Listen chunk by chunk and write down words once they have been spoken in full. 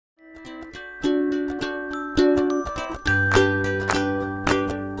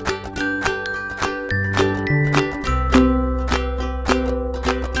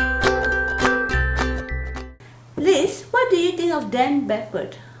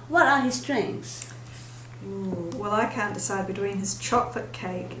backward. What are his strengths? Ooh, well, I can't decide between his chocolate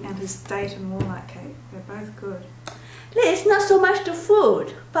cake and his date and walnut cake. They're both good. It's not so much the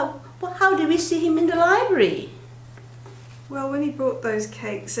food, but how did we see him in the library? Well, when he brought those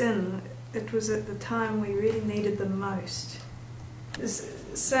cakes in, it was at the time we really needed them most.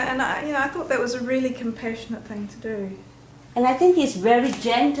 So, and I thought that was a really compassionate thing to do. And I think he's very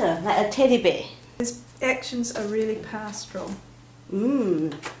gentle, like a teddy bear. His actions are really pastoral.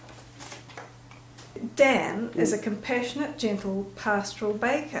 Dan is a compassionate, gentle, pastoral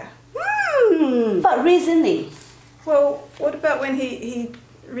baker. But recently? Well, what about when he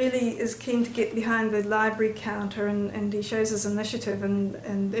really is keen to get behind the library counter and he shows his initiative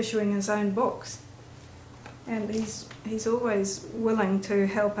in issuing his own books? And he's always willing to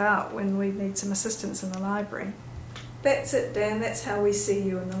help out when we need some assistance in the library. That's it, Dan. That's how we see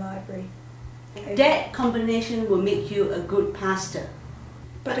you in the library. That combination will make you a good pastor.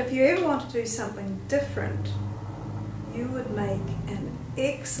 But if you ever want to do something different, you would make an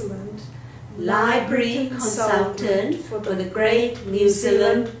excellent library consultant for the Great New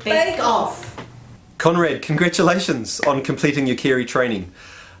Zealand Bake Off. Conrad, congratulations on completing your Carey training.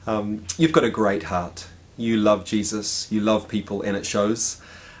 You've got a great heart. You love Jesus, you love people, and it shows.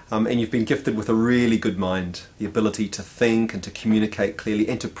 And you've been gifted with a really good mind, the ability to think and to communicate clearly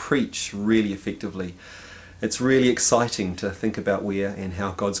and to preach really effectively. It's really exciting to think about where and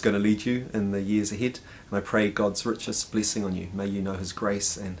how God's going to lead you in the years ahead. And I pray God's richest blessing on you. May you know His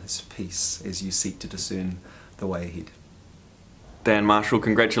grace and His peace as you seek to discern the way ahead. Dan Marshall,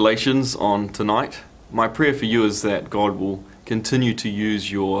 congratulations on tonight. My prayer for you is that God will continue to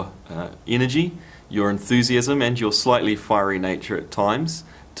use your energy, your enthusiasm and your slightly fiery nature at times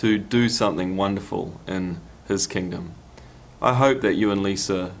to do something wonderful in His kingdom. I hope that you and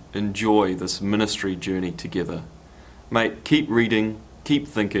Lisa enjoy this ministry journey together. Mate, keep reading, keep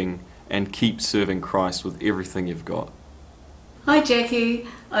thinking, and keep serving Christ with everything you've got. Hi Jackie,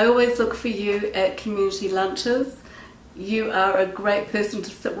 I always look for you at community lunches. You are a great person to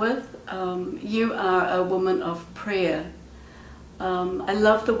sit with. You are a woman of prayer. I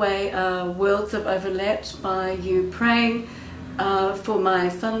love the way worlds have overlapped by you praying for my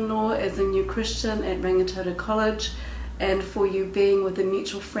son-in-law as a new Christian at Rangitoto College, and for you being with a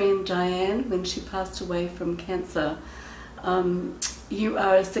mutual friend, Diane, when she passed away from cancer. You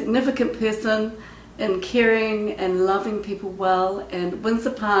are a significant person in caring and loving people well, and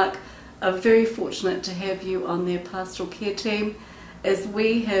Windsor Park are very fortunate to have you on their pastoral care team, as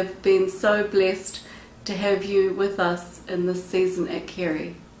we have been so blessed to have you with us in this season at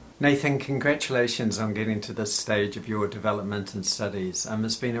Carey. Nathan, congratulations on getting to this stage of your development and studies.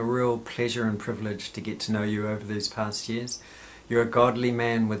 It's been a real pleasure and privilege to get to know you over these past years. You're a godly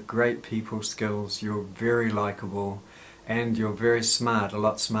man with great people skills, you're very likeable, and you're very smart, a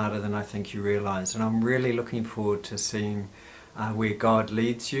lot smarter than I think you realise. And I'm really looking forward to seeing where God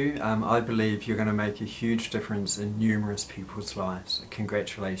leads you. I believe you're going to make a huge difference in numerous people's lives.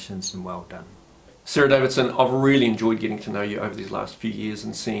 Congratulations and well done. Sarah Davidson, I've really enjoyed getting to know you over these last few years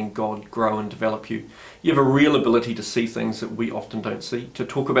and seeing God grow and develop you. You have a real ability to see things that we often don't see, to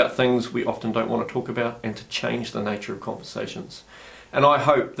talk about things we often don't want to talk about, and to change the nature of conversations. And I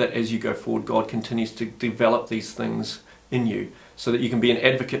hope that as you go forward, God continues to develop these things in you so that you can be an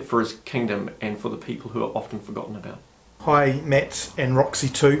advocate for His kingdom and for the people who are often forgotten about. Hi Matt and Roxy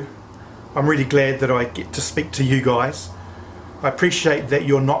too. I'm really glad that I get to speak to you guys. I appreciate that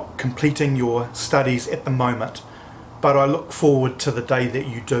you're not completing your studies at the moment, but I look forward to the day that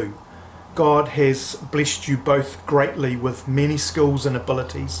you do. God has blessed you both greatly with many skills and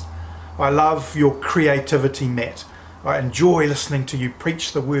abilities. I love your creativity, Matt. I enjoy listening to you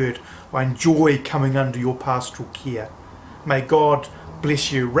preach the word. I enjoy coming under your pastoral care. May God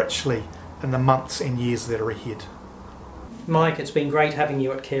bless you richly in the months and years that are ahead. Mike, it's been great having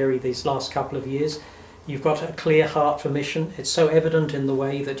you at Carey these last couple of years. You've got a clear heart for mission. It's so evident in the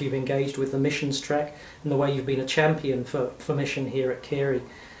way that you've engaged with the missions track and the way you've been a champion for mission here at Carey.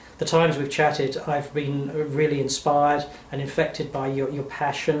 The times we've chatted, I've been really inspired and infected by your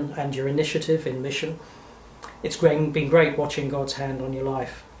passion and your initiative in mission. It's been great watching God's hand on your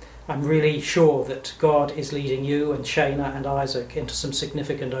life. I'm really sure that God is leading you and Shayna and Isaac into some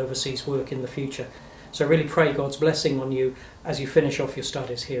significant overseas work in the future. So I really pray God's blessing on you as you finish off your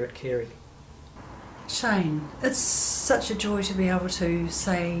studies here at Carey. Shane, it's such a joy to be able to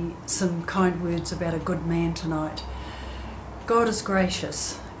say some kind words about a good man tonight. God is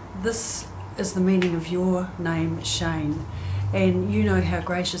gracious. This is the meaning of your name, Shane, and you know how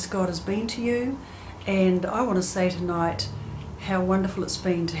gracious God has been to you, and I want to say tonight how wonderful it's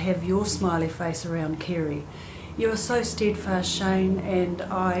been to have your smiley face around Carey. You are so steadfast, Shane, and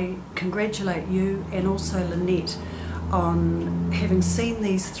I congratulate you and also Lynette on having seen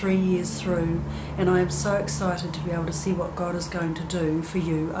these 3 years through, and I am so excited to be able to see what God is going to do for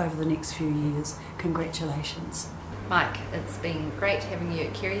you over the next few years. Congratulations. Mike, it's been great having you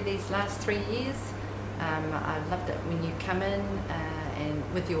at Kerry these last 3 years. I loved it when you come in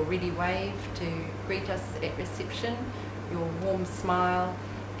and with your ready wave to greet us at reception, your warm smile,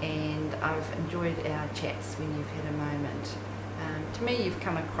 and I've enjoyed our chats when you've had a moment. To me, you've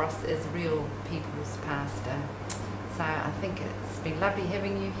come across as real people's pastor. So I think it's been lovely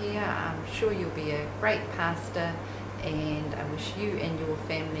having you here. I'm sure you'll be a great pastor, and I wish you and your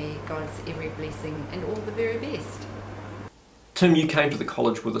family God's every blessing and all the very best. Tim, you came to the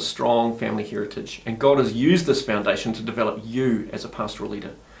college with a strong family heritage, and God has used this foundation to develop you as a pastoral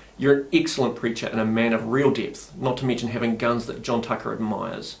leader. You're an excellent preacher and a man of real depth, not to mention having guns that John Tucker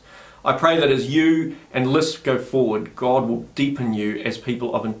admires. I pray that as you and Liz go forward, God will deepen you as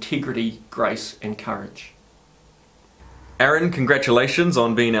people of integrity, grace and courage. Aaron, congratulations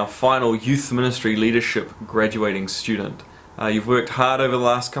on being our final youth ministry leadership graduating student. You've worked hard over the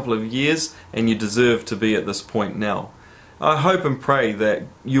last couple of years and you deserve to be at this point now. I hope and pray that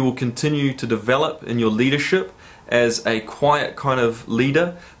you will continue to develop in your leadership as a quiet kind of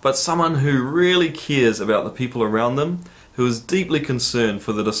leader, but someone who really cares about the people around them, who is deeply concerned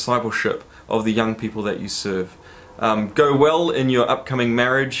for the discipleship of the young people that you serve. Go well in your upcoming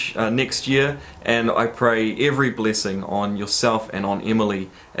marriage next year, and I pray every blessing on yourself and on Emily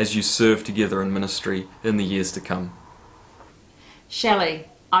as you serve together in ministry in the years to come. Shelley,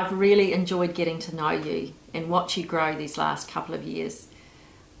 I've really enjoyed getting to know you and watch you grow these last couple of years.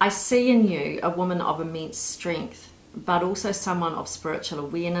 I see in you a woman of immense strength, but also someone of spiritual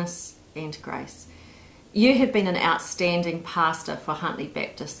awareness and grace. You have been an outstanding pastor for Huntly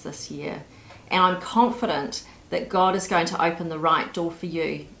Baptist this year, and I'm confident that God is going to open the right door for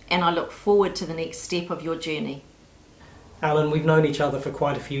you, and I look forward to the next step of your journey. Alan, we've known each other for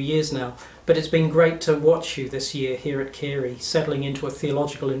quite a few years now, but it's been great to watch you this year here at Carey, settling into a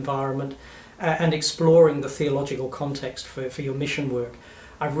theological environment and exploring the theological context for your mission work.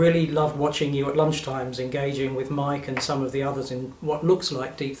 I've really loved watching you at lunchtimes, engaging with Mike and some of the others in what looks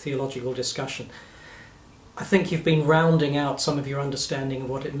like deep theological discussion. I think you've been rounding out some of your understanding of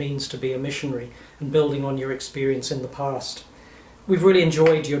what it means to be a missionary and building on your experience in the past. We've really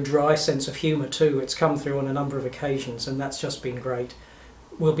enjoyed your dry sense of humour too. It's come through on a number of occasions, and that's just been great.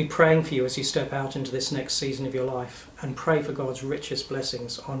 We'll be praying for you as you step out into this next season of your life, and pray for God's richest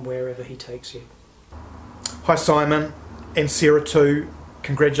blessings on wherever he takes you. Hi Simon, and Sarah too.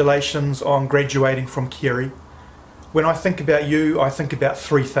 Congratulations on graduating from Kerry. When I think about you, I think about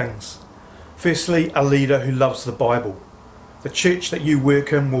three things. Firstly, a leader who loves the Bible. The church that you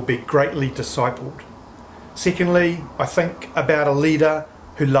work in will be greatly discipled. Secondly, I think about a leader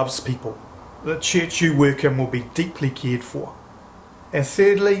who loves people. The church you work in will be deeply cared for. And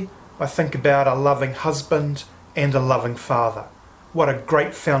thirdly, I think about a loving husband and a loving father. What a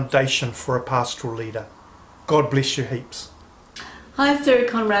great foundation for a pastoral leader. God bless you heaps. Hi Sarah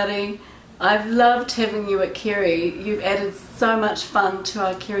Conradi. I've loved having you at Kerry. You've added so much fun to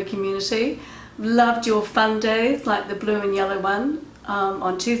our Kerry community. Loved your fun days like the blue and yellow one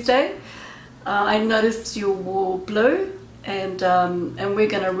on Tuesday. I noticed you wore blue, and we're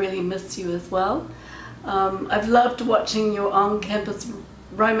going to really miss you as well. I've loved watching your on-campus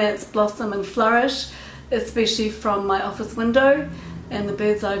romance blossom and flourish, especially from my office window and the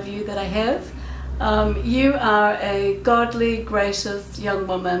bird's eye view that I have. You are a godly, gracious young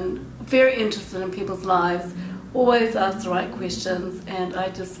woman, very interested in people's lives, always ask the right questions, and I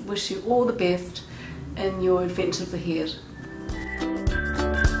just wish you all the best in your adventures ahead.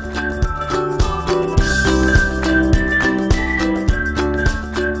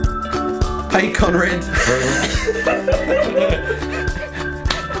 Hey Conrad.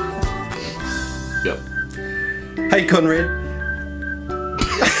 Yep. Hey Conrad.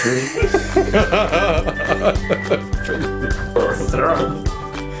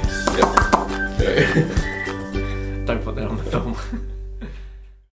 Yep.